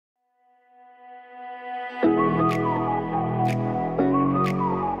You're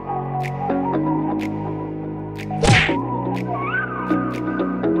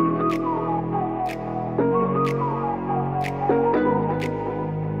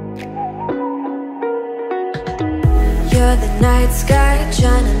the night sky,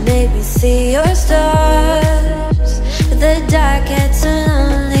 trying to make me see your stars. But the dark gets so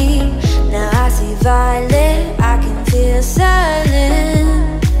lonely. Now I see violet, I can feel silence.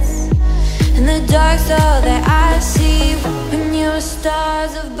 And the dark's all that I see when your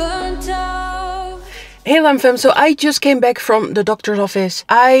stars have burnt out. Hey Lamb fam, so I just came back from the doctor's office.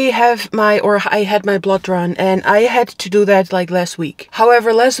 I had my blood drawn, and I had to do that like last week.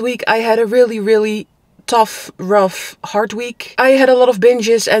 However, last week I had a really tough, rough, hard week. I had a lot of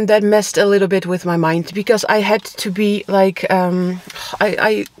binges, and that messed a little bit with my mind because I had to be like,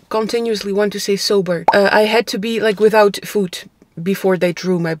 I continuously want to say sober. I had to be like without food before they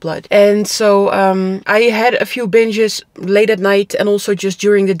drew my blood. And so I had a few binges late at night and also just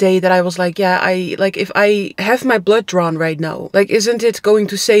during the day that I was like, yeah, if I have my blood drawn right now, like, isn't it going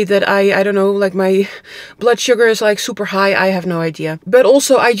to say that I don't know, like my blood sugar is like super high? I have no idea. But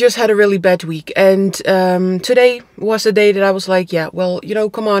also I just had a really bad week, and today was the day that I was like, yeah, well, you know,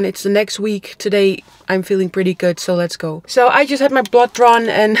 come on, it's the next week. Today I'm feeling pretty good, so let's go. So I just had my blood drawn,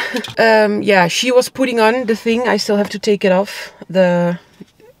 and yeah, she was putting on the thing. I still have to take it off, the,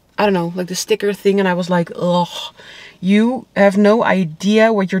 I don't know, like the sticker thing, and I was like, ugh, you have no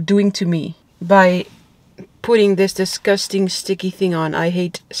idea what you're doing to me by putting this disgusting sticky thing on. I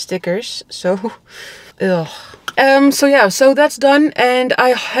hate stickers, so ugh. So yeah, so that's done, and I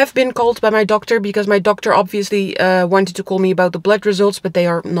have been called by my doctor because my doctor obviously wanted to call me about the blood results, but they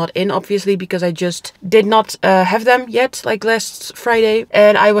are not in, obviously, because I just did not have them yet, like last Friday.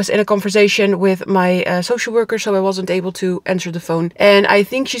 And I was in a conversation with my social worker, so I wasn't able to answer the phone. And I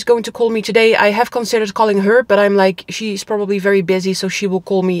think she's going to call me today. I have considered calling her, but I'm like, she's probably very busy, so she will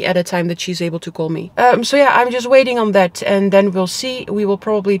call me at a time that she's able to call me. So yeah, I'm just waiting on that, and then we'll see. We will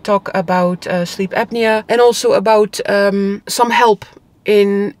probably talk about sleep apnea, and also about some help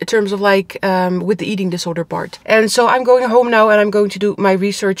in terms of like with the eating disorder part. And so I'm going home now, and I'm going to do my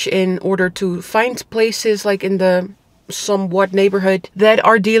research in order to find places like in the somewhat neighborhood that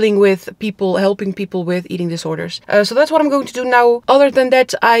are dealing with people, helping people with eating disorders. So that's what I'm going to do now. Other than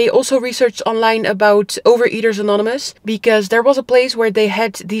that, I also researched online about Overeaters Anonymous, because there was a place where they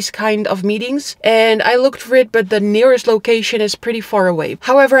had these kind of meetings, and I looked for it, but the nearest location is pretty far away.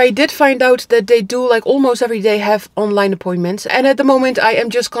 However, I did find out that they do like almost every day have online appointments, and at the moment I am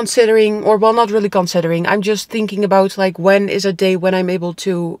just considering, or well, not really considering, I'm just thinking about like when is a day when I'm able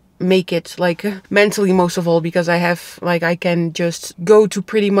to make it, like mentally most of all, because I have like, I can just go to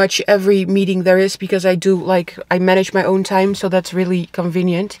pretty much every meeting there is, because I do like, I manage my own time, so that's really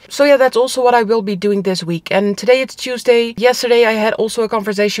convenient. So yeah, that's also what I will be doing this week. And today it's Tuesday. Yesterday I had also a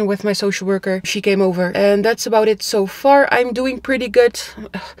conversation with my social worker. She came over, and that's about it so far. I'm doing pretty good,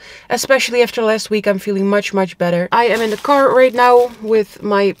 especially after last week. I'm feeling much better. I am in the car right now with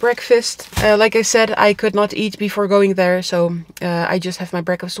my breakfast. Like I said, I could not eat before going there, so I just have my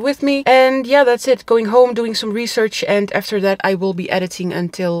breakfast with me, and yeah, that's it. Going home, doing some research, and after that I will be editing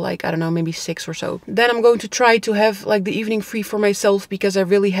until like, I don't know, maybe 6 or so. Then I'm going to try to have like the evening free for myself, because I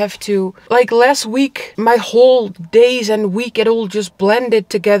really have to, like last week, my whole days and week, it all just blended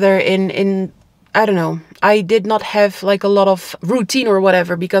together in I don't know. I did not have like a lot of routine or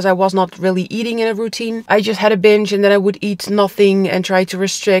whatever, because I was not really eating in a routine. I just had a binge, and then I would eat nothing and try to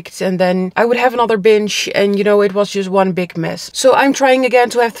restrict, and then I would have another binge, and you know, it was just one big mess. So I'm trying again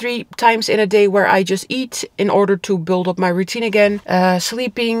to have 3 times in a day where I just eat in order to build up my routine again.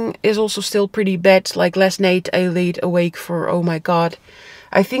 Sleeping is also still pretty bad. Like last night I laid awake for, oh my god,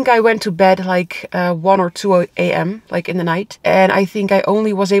 I think I went to bed like 1 or 2 a.m. like in the night, and I think I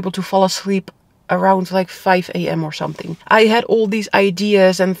only was able to fall asleep around like 5 a.m. or something. I had all these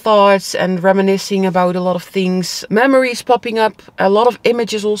ideas and thoughts and reminiscing about a lot of things, memories popping up, a lot of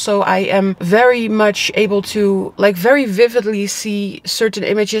images also. I am very much able to like very vividly see certain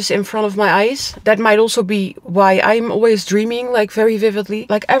images in front of my eyes. That might also be why I'm always dreaming like very vividly.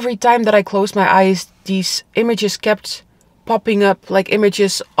 Like every time that I closed my eyes, these images kept popping up, like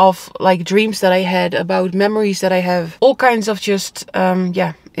images of like dreams that I had, about memories that I have, all kinds of just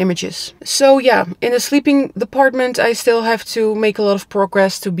yeah, images. So yeah, in the sleeping department, I still have to make a lot of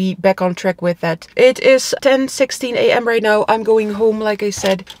progress to be back on track with that. It is 10:16 a.m. right now. I'm going home, like I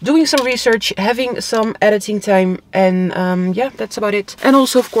said, doing some research, having some editing time, and yeah, that's about it. And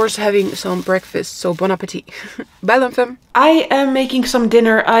also, of course, having some breakfast. So bon appetit. Bye, Lamfam. I am making some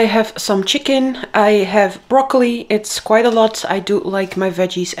dinner. I have some chicken. I have broccoli. It's quite a lot. I do like my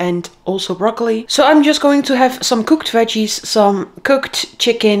veggies and also broccoli. So I'm just going to have some cooked veggies, some cooked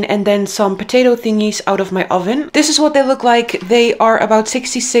chicken, and then some potato thingies out of my oven. This is what they look like. They are about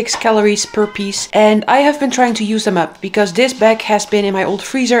 66 calories per piece, and I have been trying to use them up because this bag has been in my old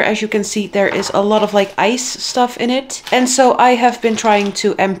freezer. As you can see, there is a lot of like ice stuff in it, and so I have been trying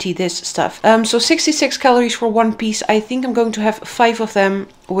to empty this stuff. So 66 calories for one piece. I think I'm going to have 5 of them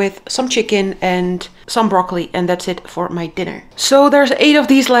with some chicken and some broccoli, and that's it for my dinner. So there's 8 of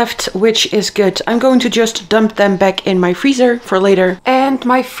these left, which is good. I'm going to just dump them back in my freezer for later. And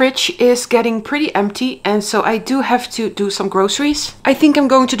my fridge is getting pretty empty, and so I do have to do some groceries. I think I'm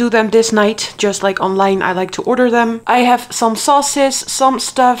going to do them this night, just like online I like to order them. I have some sauces, some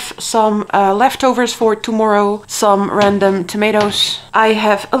stuff, some leftovers for tomorrow, some random tomatoes. I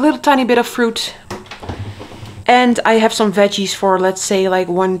have a little tiny bit of fruit. And I have some veggies for, let's say, like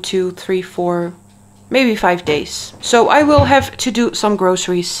 1, 2, 3, 4, maybe 5 days. So I will have to do some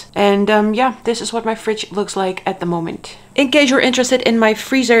groceries. And yeah, this is what my fridge looks like at the moment. In case you're interested in my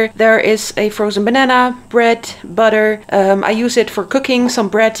freezer, there is a frozen banana, bread, butter. I use it for cooking some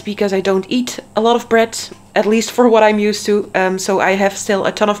bread because I don't eat a lot of bread, at least for what I'm used to. So I have still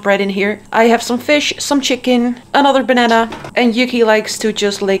a ton of bread in here. I have some fish, some chicken, another banana, and Yuki likes to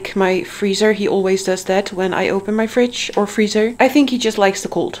just lick my freezer. He always does that when I open my fridge or freezer. I think he just likes the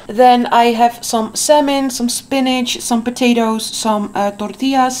cold. Then I have some salmon, some spinach, some potatoes, some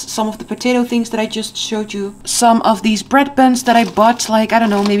tortillas, some of the potato things that I just showed you, some of these bread buns that I bought like, I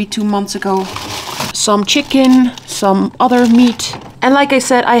don't know, maybe 2 months ago, some chicken, some other meat. And like I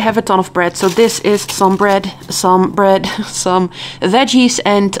said, I have a ton of bread. So this is some bread, some veggies,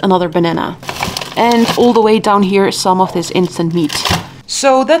 and another banana. And all the way down here, some of this instant meat.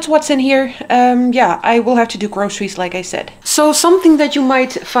 So that's what's in here. Yeah, I will have to do groceries, like I said. So something that you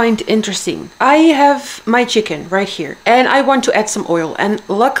might find interesting. I have my chicken right here, and I want to add some oil. And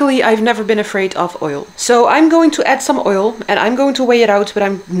luckily, I've never been afraid of oil. So I'm going to add some oil, and I'm going to weigh it out, but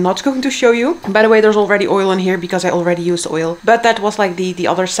I'm not going to show you. By the way, there's already oil in here because I already used oil. But that was like the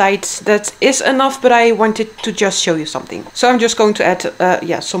other side. That is enough, but I wanted to just show you something. So I'm just going to add,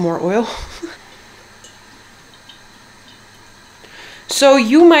 yeah, some more oil. So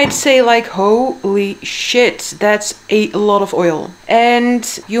you might say like, holy shit, that's a lot of oil. And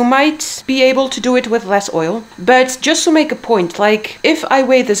you might be able to do it with less oil. But just to make a point, like if I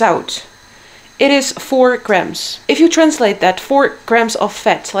weigh this out, it is 4 grams. If you translate that, 4 grams of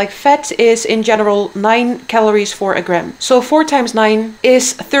fat, like fat is in general 9 calories for a gram. So 4 times 9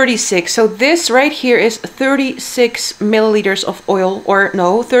 is 36. So this right here is 36 milliliters of oil, or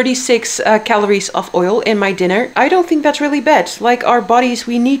no, 36 calories of oil in my dinner. I don't think that's really bad. Like our bodies,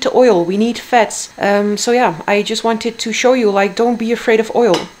 we need oil, we need fats. So yeah, I just wanted to show you, like, don't be afraid of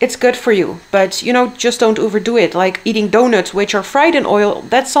oil. It's good for you, but you know, just don't overdo it. Like eating donuts, which are fried in oil,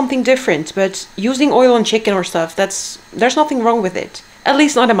 that's something different. But using oil on chicken or stuff, there's nothing wrong with it. At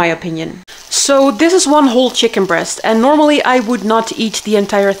least not in my opinion. So this is one whole chicken breast, and normally I would not eat the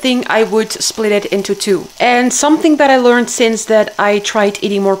entire thing. I would split it into 2. And something that I learned since that I tried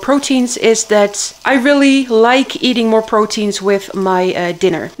eating more proteins is that I really like eating more proteins with my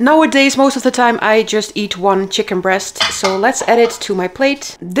dinner. Nowadays, most of the time I just eat 1 chicken breast. So let's add it to my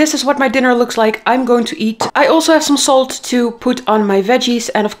plate. This is what my dinner looks like. I'm going to eat. I also have some salt to put on my veggies,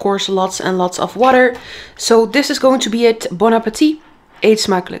 and of course lots and lots of water. So this is going to be it. Bon appetit. Eet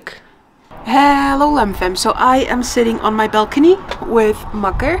smakelijk. Hello Lamfam. So I am sitting on my balcony with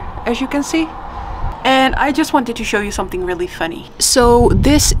Makker, as you can see. And I just wanted to show you something really funny. So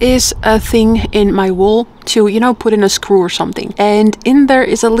this is a thing in my wall to, you know, put in a screw or something. And in there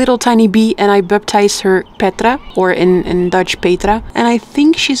is a little tiny bee, and I baptized her Petra, or in Dutch Petra. And I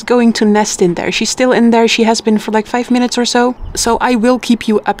think she's going to nest in there. She's still in there. She has been for like 5 minutes or so. So I will keep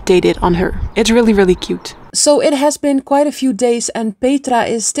you updated on her. It's really, really cute. So it has been quite a few days, and Petra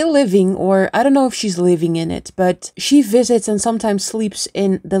is still living, or I don't know if she's living in it, but she visits and sometimes sleeps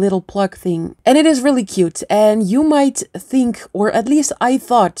in the little plug thing. And it is really cute. And you might think, or at least I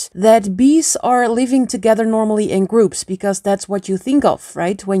thought, that bees are living together normally in groups, because that's what you think of,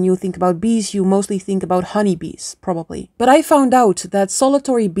 right? When you think about bees, you mostly think about honeybees, probably. But I found out that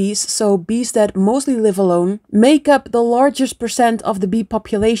solitary bees, so bees that mostly live alone, make up the largest percent of the bee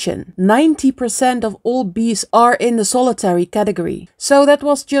population. 90% of all bees babies are in the solitary category. So that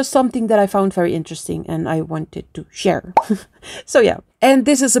was just something that I found very interesting and I wanted to share. So yeah. And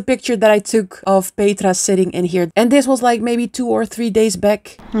this is a picture that I took of Petra sitting in here. And this was like maybe 2 or 3 days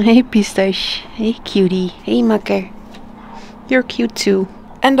back. Hey Pistache. Hey cutie. Hey Makker. You're cute too.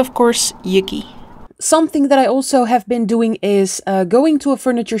 And of course, Yuki. Something that I also have been doing is going to a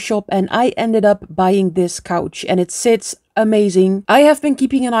furniture shop, and I ended up buying this couch and it sits amazing. I have been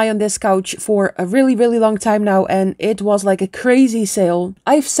keeping an eye on this couch for a really long time now, and it was like a crazy sale.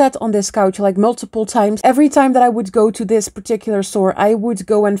 I've sat on this couch like multiple times. Every time that I would go to this particular store, I would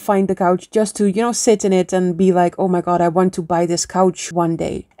go and find the couch just to, you know, sit in it and be like, oh my god, I want to buy this couch one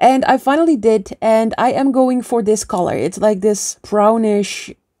day. And I finally did, and I am going for this color. It's like this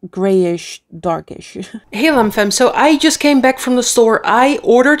brownish, grayish, darkish. Hey Lamfam, so I just came back from the store. I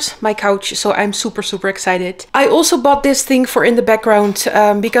ordered my couch, so I'm super excited. I also bought this thing for in the background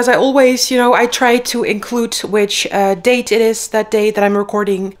because I always, you know, I try to include which date it is that day that I'm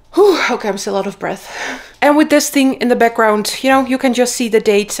recording. Whew, okay, I'm still out of breath. And with this thing in the background, you know, you can just see the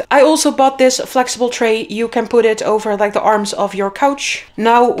date. I also bought this flexible tray. You can put it over like the arms of your couch.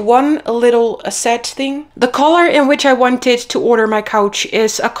 Now, one little set thing. The color in which I wanted to order my couch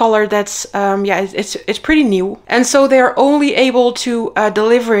is a color that's, yeah, it's pretty new. And so they're only able to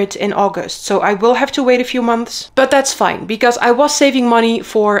deliver it in August. So I will have to wait a few months. But that's fine, because I was saving money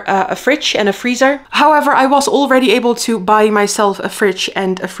for a fridge and a freezer. However, I was already able to buy myself a fridge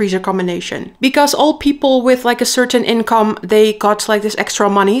and a freezer combination. Because all people with like a certain income, they got like this extra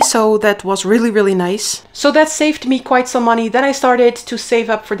money, so that was really nice. So that saved me quite some money. Then I started to save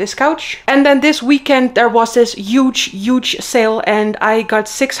up for this couch, and then this weekend there was this huge sale, and I got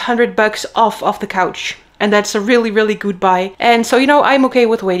 600 bucks off of the couch. And that's a really good buy. And so, you know, I'm okay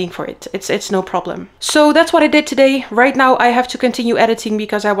with waiting for it. It's no problem. So that's what I did today. Right now I have to continue editing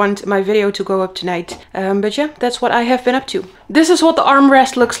because I want my video to go up tonight. But yeah, that's what I have been up to. This is what the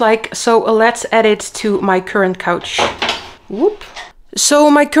armrest looks like. So let's add it to my current couch. Whoop.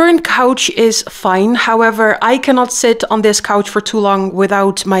 So my current couch is fine. However, I cannot sit on this couch for too long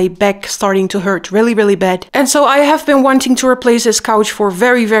without my back starting to hurt really bad. And so I have been wanting to replace this couch for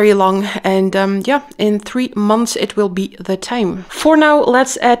very long. And yeah, in 3 months it will be the time. For now,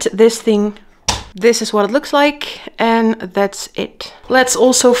 let's add this thing. This is what it looks like, and that's it. Let's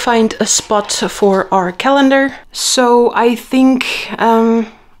also find a spot for our calendar. So I think,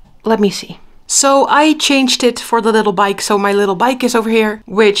 let me see. So I changed it for the little bike. So my little bike is over here,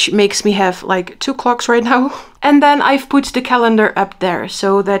 which makes me have like 2 clocks right now. And then I've put the calendar up there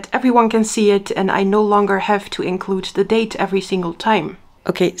so that everyone can see it and I no longer have to include the date every single time.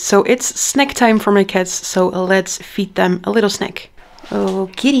 Okay, so it's snack time for my cats. So let's feed them a little snack. Oh,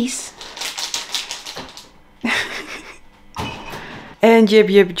 kitties. And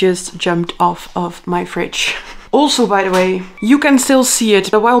Yip just jumped off of my fridge. Also, by the way, you can still see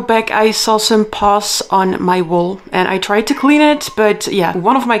it. A while back I saw some paws on my wall and I tried to clean it, but yeah,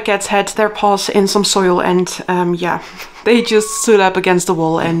 one of my cats had their paws in some soil and yeah, they just stood up against the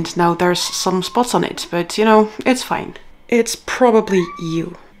wall and now there's some spots on it, but you know, it's fine. It's probably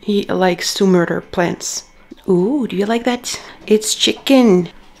you. He likes to murder plants. Ooh, do you like that? It's chicken.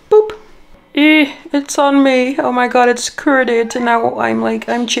 Boop. It's on me. Oh my god, it's curded and now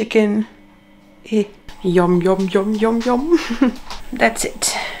I'm chicken. Yum. That's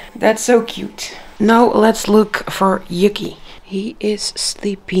it. That's so cute. Now let's look for Yuki. He is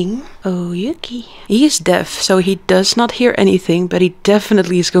sleeping. Oh, Yuki. He is deaf, so he does not hear anything, but he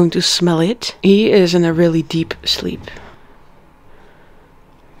definitely is going to smell it. He is in a really deep sleep.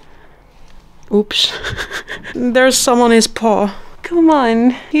 Oops. There's some on his paw. Come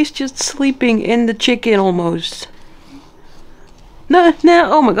on. He's just sleeping in the chicken almost. No,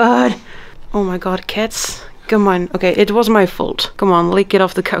 oh my god. Oh my god, cats. Come on. Okay, it was my fault. Come on, lick it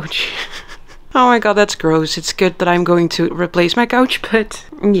off the couch. Oh my god, that's gross. It's good that I'm going to replace my couch, but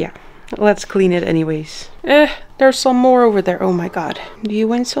yeah. Let's clean it anyways. There's some more over there. Oh my god. Do you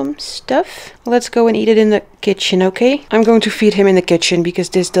want some stuff? Let's go and eat it in the kitchen, okay? I'm going to feed him in the kitchen because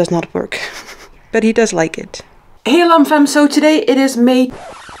this does not work. But he does like it. Hey Lamfam, so today it is May...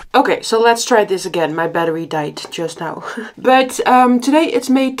 Okay, so let's try this again. My battery died just now. But today it's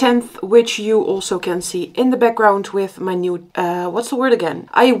May 10th, which you also can see in the background with my new, what's the word again?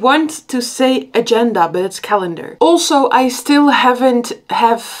 I want to say agenda, but it's calendar. Also, I still haven't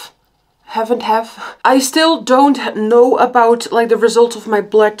I still don't know about like the result of my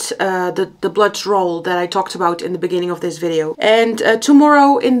blood, the blood draw that I talked about in the beginning of this video. And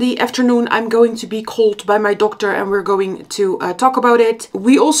tomorrow in the afternoon, I'm going to be called by my doctor and we're going to talk about it.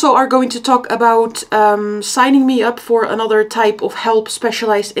 We also are going to talk about signing me up for another type of help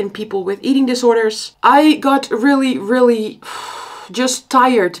specialized in people with eating disorders. I got really just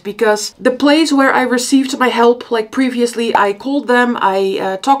tired because the place where I received my help, like previously I called them,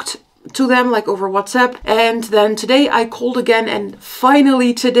 I talked to them like over WhatsApp, and then today I called again, and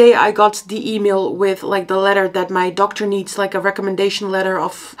finally today I got the email with like the letter that my doctor needs, like a recommendation letter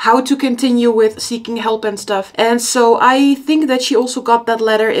of how to continue with seeking help and stuff. And so I think that she also got that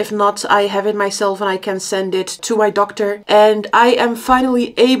letter. If not, I have it myself and I can send it to my doctor, and I am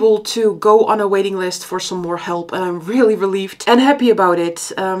finally able to go on a waiting list for some more help, and I'm really relieved and happy about it.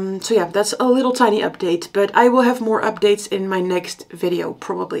 So yeah, that's a little tiny update, but I will have more updates in my next video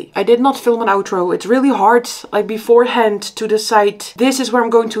probably. I did not film an outro. It's really hard like beforehand to decide this is where I'm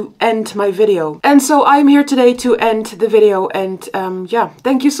going to end my video. And so I'm here today to end the video, and yeah,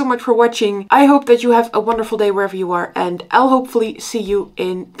 thank you so much for watching. I hope that you have a wonderful day wherever you are, and I'll hopefully see you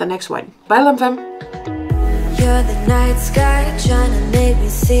in the next one. Bye, Lamfam. You're the night sky trying to make me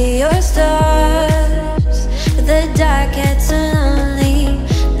see your stars, but the dark gets